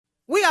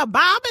We are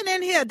bobbing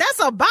in here. That's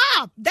a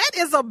bob. That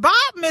is a bob,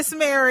 Miss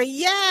Mary.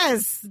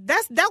 Yes,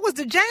 that was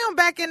the jam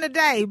back in the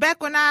day.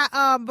 Back when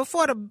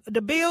before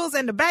the bills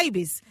and the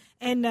babies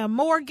and the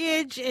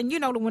mortgage and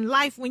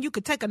when you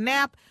could take a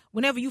nap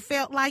whenever you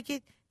felt like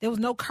it. There was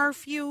no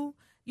curfew.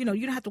 You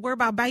don't have to worry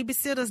about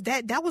babysitters.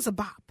 That was a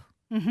bop.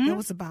 Mm-hmm. That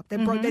was a bop.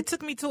 That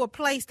took me to a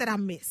place that I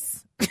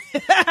miss.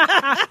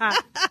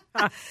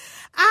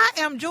 I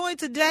am joined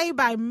today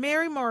by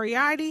Mary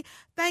Moriarty.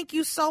 Thank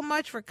you so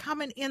much for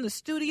coming in the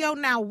studio.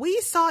 Now, we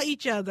saw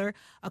each other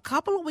a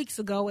couple of weeks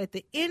ago at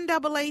the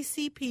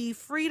NAACP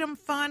Freedom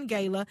Fund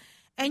Gala,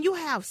 and you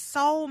have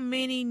so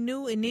many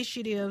new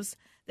initiatives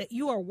that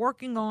you are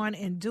working on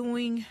and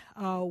doing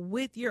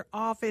with your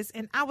office.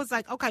 And I was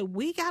like, okay,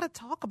 we got to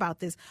talk about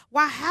this.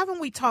 Why haven't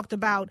we talked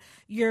about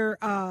your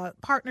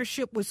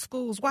partnership with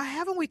schools? Why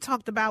haven't we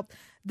talked about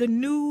the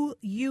new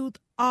youth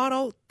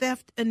auto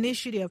theft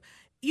initiative?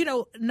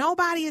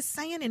 Nobody is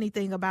saying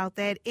anything about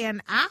that.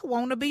 And I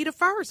want to be the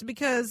first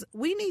because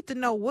we need to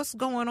know what's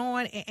going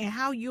on and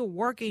how you're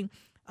working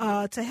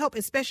to help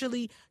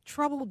especially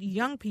troubled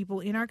young people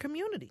in our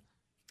community.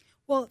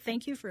 Well,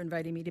 thank you for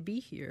inviting me to be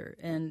here.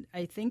 And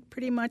I think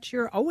pretty much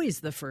you're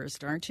always the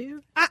first, aren't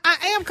you?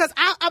 I am because,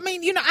 I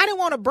didn't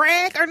want to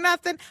brag or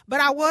nothing, but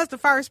I was the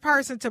first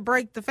person to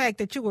break the fact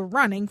that you were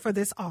running for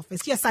this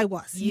office. Yes, I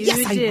was.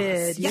 You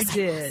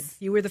did.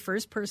 You were the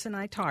first person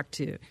I talked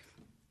to.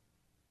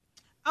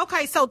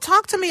 Okay, so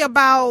talk to me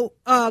about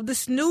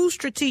this new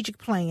strategic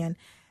plan,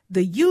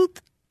 the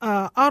Youth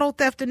Auto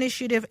Theft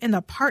Initiative, and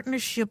the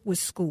partnership with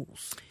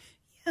schools.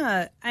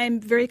 Yeah, I'm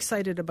very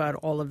excited about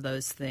all of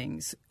those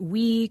things.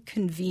 We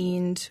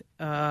convened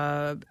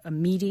a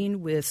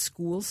meeting with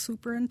school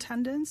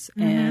superintendents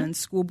and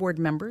school board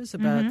members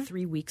about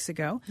 3 weeks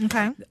ago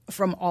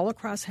from all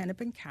across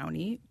Hennepin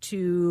County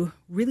to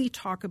really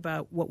talk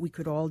about what we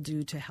could all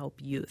do to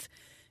help youth.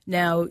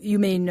 Now, you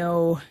may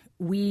know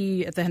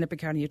we at the Hennepin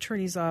County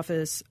Attorney's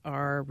Office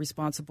are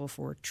responsible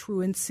for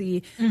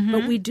truancy,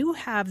 but we do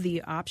have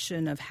the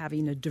option of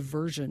having a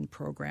diversion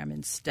program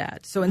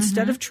instead. So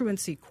instead of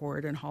truancy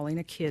court and hauling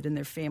a kid and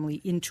their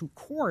family into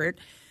court,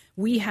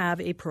 we have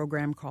a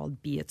program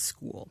called Be at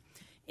School.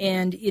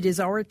 And it is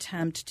our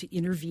attempt to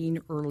intervene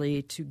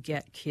early to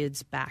get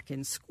kids back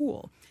in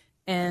school.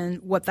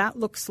 And what that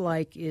looks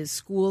like is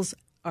schools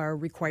are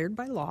required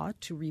by law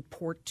to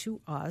report to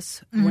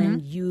us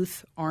when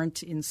youth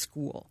aren't in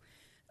school.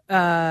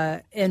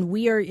 And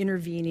we are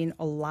intervening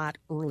a lot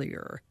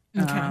earlier.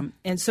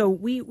 And so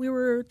we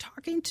were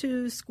talking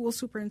to school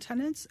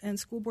superintendents and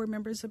school board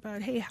members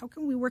about, hey, how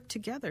can we work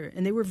together?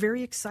 And they were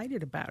very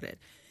excited about it.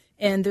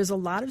 And there's a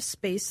lot of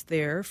space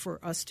there for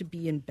us to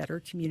be in better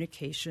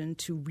communication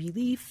to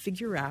really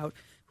figure out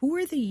who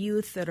are the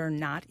youth that are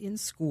not in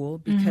school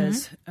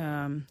because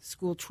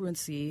school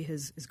truancy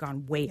has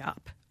gone way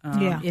up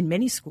in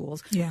many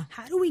schools. Yeah.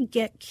 How do we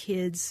get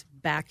kids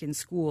back in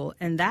school?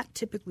 And that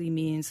typically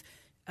means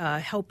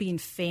helping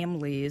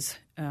families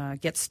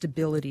get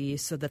stability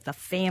so that the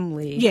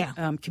family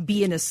can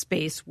be in a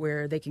space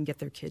where they can get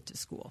their kid to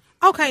school.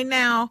 Okay,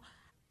 now,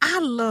 I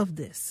love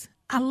this.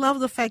 I love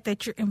the fact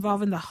that you're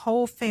involving the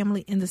whole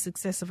family in the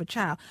success of a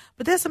child.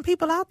 But there's some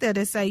people out there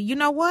that say, you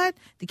know what?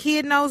 The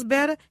kid knows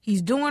better.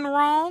 He's doing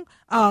wrong.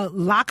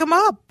 Lock him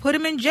up. Put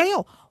him in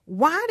jail.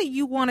 Why do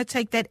you want to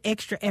take that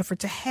extra effort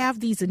to have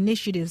these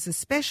initiatives,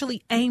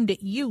 especially aimed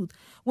at youth,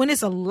 when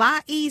it's a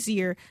lot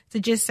easier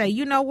to just say,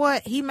 you know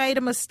what, he made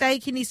a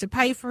mistake, he needs to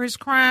pay for his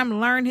crime,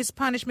 learn his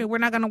punishment. We're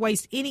not going to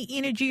waste any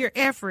energy or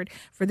effort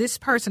for this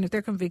person if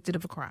they're convicted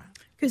of a crime.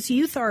 Because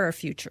youth are our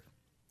future.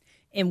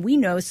 And we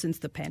know since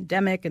the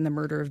pandemic and the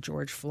murder of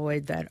George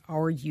Floyd that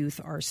our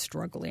youth are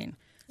struggling.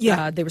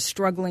 Yeah. They were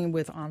struggling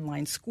with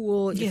online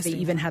school. Yes, if they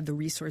even had the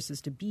resources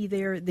to be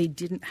there, they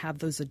didn't have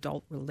those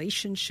adult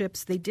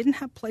relationships. They didn't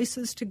have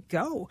places to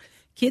go.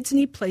 Kids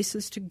need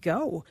places to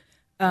go,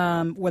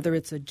 whether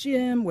it's a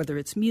gym, whether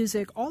it's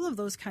music, all of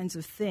those kinds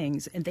of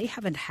things. And they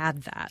haven't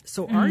had that.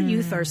 So our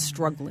youth are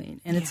struggling.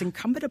 And it's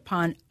incumbent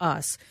upon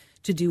us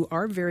to do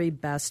our very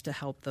best to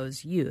help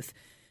those youth.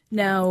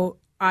 Now,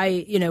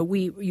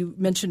 you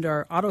mentioned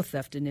our auto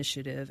theft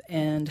initiative,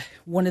 and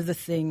one of the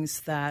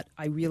things that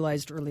I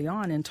realized early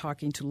on in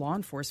talking to law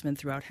enforcement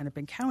throughout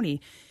Hennepin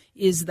County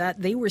is that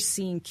they were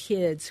seeing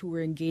kids who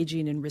were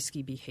engaging in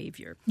risky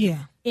behavior.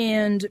 Yeah.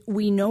 And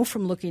we know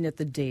from looking at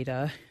the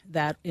data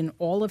that in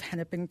all of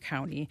Hennepin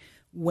County,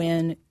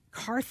 when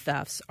car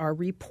thefts are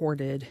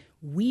reported,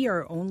 we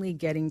are only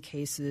getting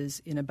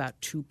cases in about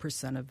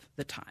 2% of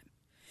the time.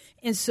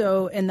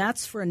 And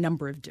that's for a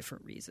number of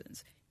different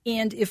reasons.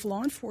 And if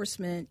law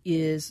enforcement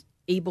is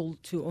able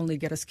to only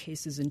get us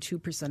cases in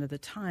 2% of the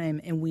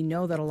time, and we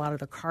know that a lot of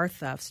the car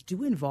thefts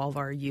do involve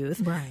our youth,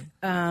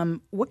 right.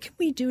 What can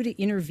we do to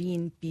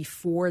intervene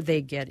before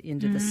they get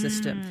into the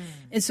system?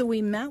 And so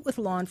we met with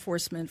law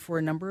enforcement for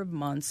a number of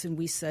months, and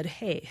we said,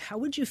 hey, how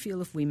would you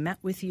feel if we met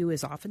with you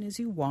as often as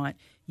you want?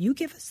 You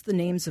give us the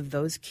names of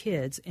those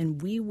kids,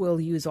 and we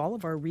will use all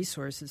of our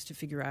resources to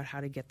figure out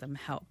how to get them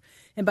help.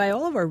 And by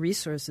all of our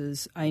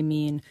resources, I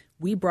mean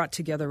we brought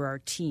together our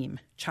team,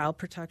 child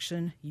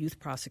protection, youth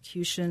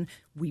prosecution.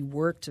 We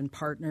worked and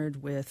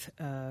partnered with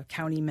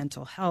county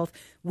mental health.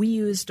 We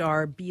used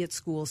our Be at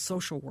School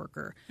social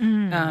worker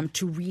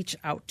to reach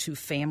out to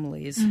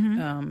families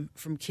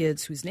from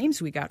kids whose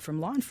names we got from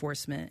law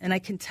enforcement. And I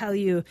can tell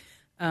you,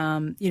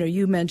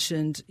 you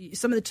mentioned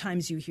some of the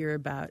times you hear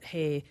about,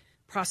 hey,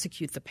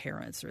 prosecute the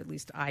parents, or at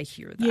least I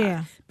hear that.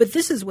 Yeah. But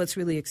this is what's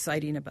really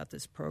exciting about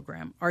this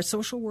program. Our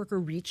social worker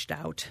reached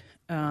out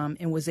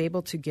and was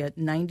able to get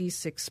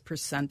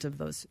 96% of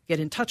those, get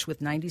in touch with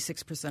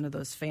 96% of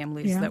those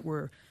families that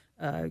were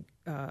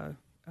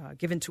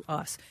given to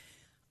us.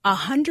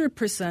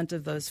 100%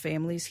 of those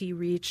families he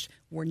reached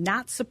were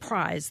not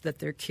surprised that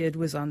their kid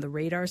was on the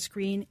radar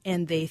screen,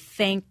 and they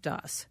thanked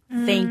us.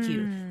 Thank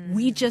you.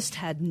 We just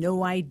had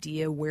no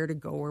idea where to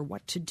go or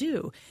what to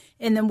do.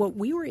 And then what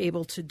we were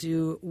able to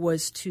do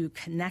was to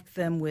connect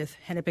them with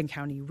Hennepin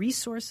County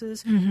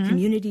resources,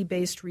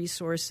 community-based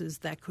resources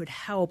that could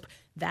help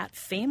that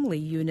family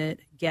unit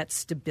get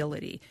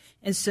stability.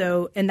 And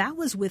that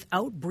was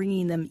without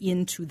bringing them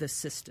into the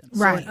system.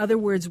 Right. So in other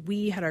words,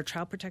 we had our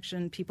child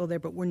protection people there,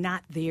 but we're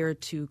not there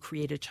to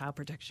create a child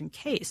protection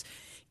case.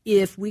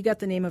 If we got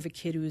the name of a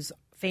kid whose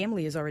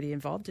family is already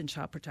involved in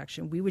child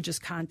protection, we would just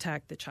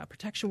contact the child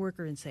protection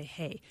worker and say,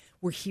 hey,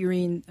 we're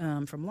hearing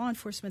from law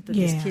enforcement that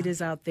this kid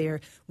is out there.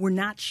 We're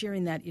not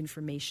sharing that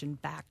information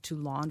back to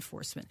law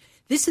enforcement.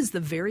 This is the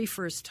very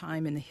first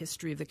time in the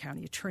history of the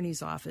county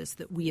attorney's office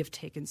that we have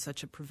taken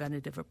such a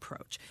preventative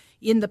approach.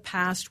 In the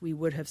past, we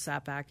would have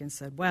sat back and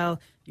said, well,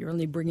 you're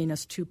only bringing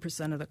us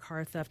 2% of the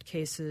car theft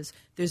cases.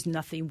 There's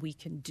nothing we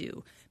can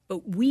do.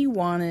 But we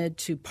wanted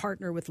to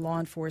partner with law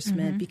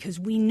enforcement because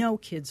we know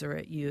kids are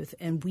at youth,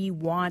 and we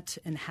want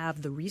and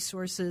have the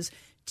resources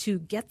to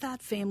get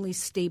that family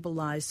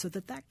stabilized so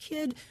that that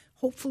kid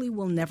hopefully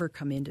will never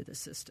come into the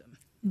system.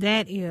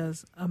 That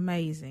is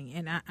amazing.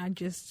 And I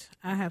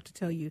have to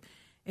tell you,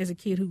 as a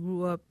kid who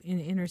grew up in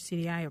the inner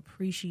city, I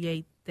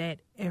appreciate that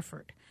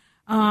effort.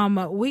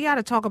 We got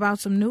to talk about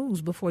some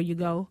news before you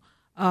go.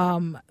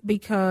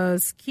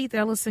 Because Keith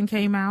Ellison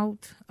came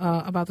out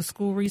about the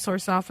school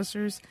resource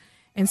officers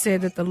and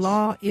said that the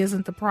law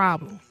isn't the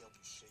problem.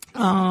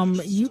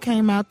 You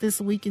came out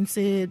this week and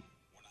said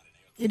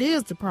it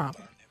is the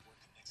problem.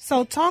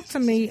 So talk to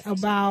me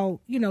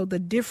about, the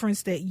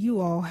difference that you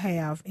all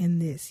have in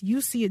this.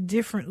 You see it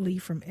differently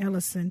from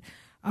Ellison.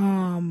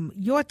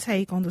 Your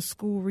take on the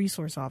school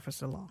resource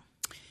officer law.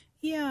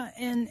 Yeah,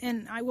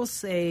 and I will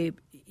say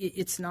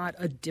it's not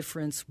a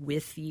difference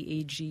with the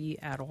AG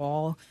at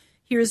all.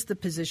 Here's the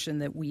position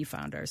that we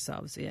found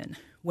ourselves in.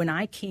 When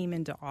I came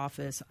into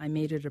office, I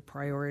made it a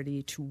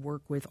priority to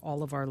work with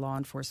all of our law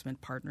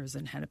enforcement partners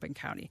in Hennepin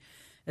County.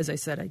 As I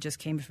said, I just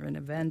came from an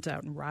event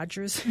out in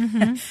Rogers,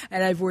 and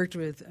I've worked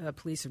with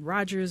police in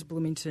Rogers,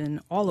 Bloomington,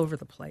 all over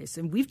the place.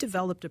 And we've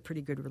developed a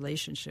pretty good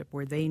relationship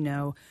where they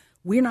know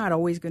we're not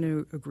always going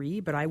to agree,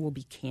 but I will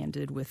be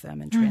candid with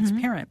them and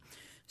transparent.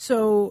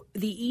 So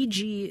the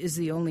EG is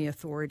the only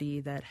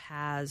authority that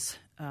has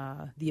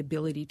the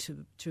ability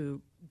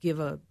to give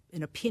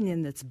an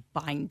opinion that's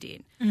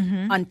binding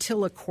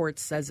until a court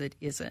says it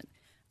isn't.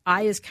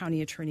 I, as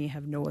county attorney,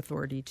 have no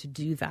authority to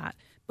do that.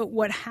 But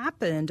what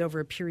happened over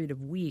a period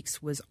of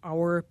weeks was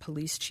our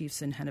police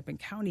chiefs in Hennepin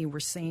County were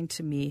saying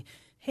to me,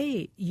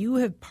 hey, you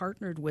have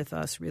partnered with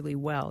us really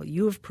well.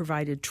 You have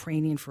provided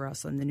training for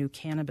us on the new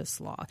cannabis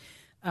law.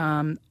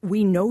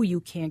 We know you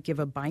can't give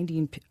a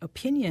binding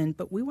opinion,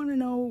 but we want to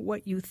know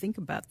what you think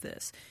about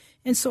this.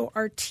 And so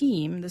our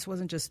team, this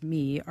wasn't just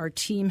me, our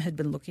team had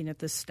been looking at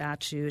this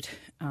statute.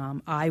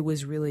 I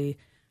was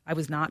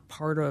not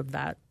part of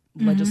that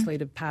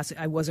legislative passage.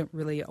 I wasn't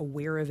really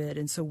aware of it.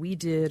 And so we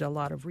did a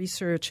lot of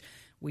research.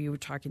 We were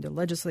talking to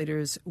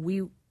legislators.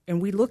 We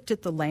looked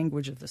at the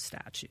language of the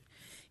statute.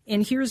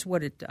 And here's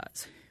what it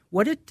does.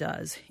 What it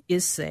does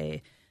is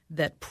say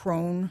that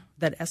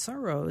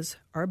SROs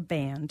are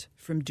banned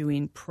from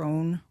doing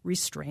prone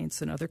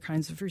restraints and other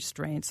kinds of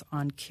restraints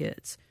on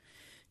kids.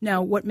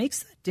 Now, what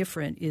makes that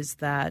different is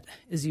that,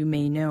 as you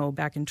may know,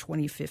 back in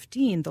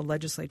 2015, the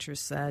legislature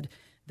said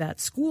that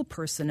school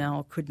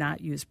personnel could not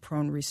use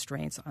prone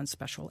restraints on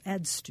special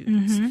ed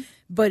students.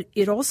 But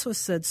it also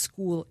said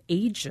school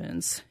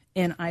agents,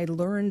 and I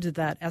learned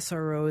that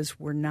SROs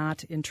were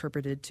not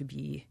interpreted to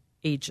be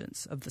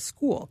agents of the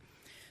school.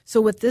 So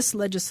what this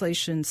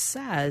legislation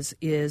says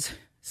is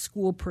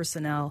school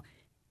personnel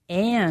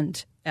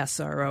and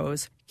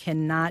SROs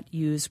cannot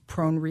use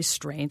prone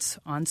restraints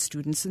on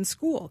students in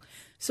school.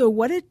 So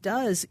what it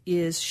does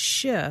is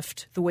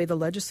shift the way the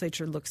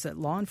legislature looks at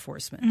law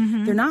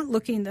enforcement. They're not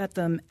looking at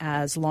them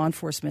as law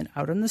enforcement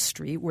out on the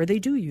street where they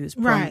do use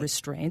prone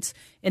restraints,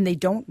 and they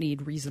don't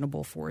need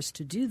reasonable force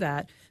to do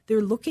that.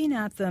 They're looking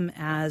at them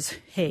as,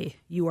 hey,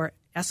 you are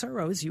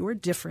SROs, you are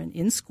different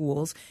in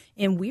schools,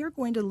 and we are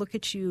going to look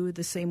at you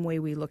the same way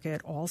we look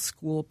at all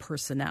school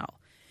personnel.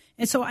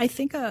 And so I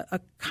think a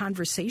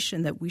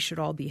conversation that we should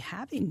all be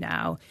having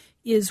now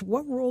is,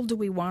 what role do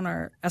we want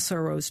our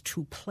SROs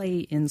to play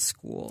in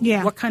school?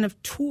 Yeah. What kind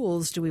of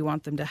tools do we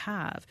want them to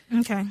have?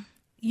 Okay.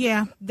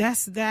 Yeah,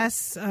 that's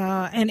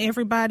and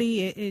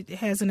everybody it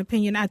has an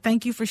opinion. I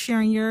thank you for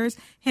sharing yours.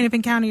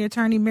 Hennepin County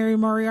Attorney Mary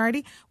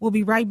Moriarty. We'll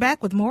be right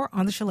back with more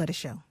on The Shaletta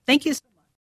Show. Thank you.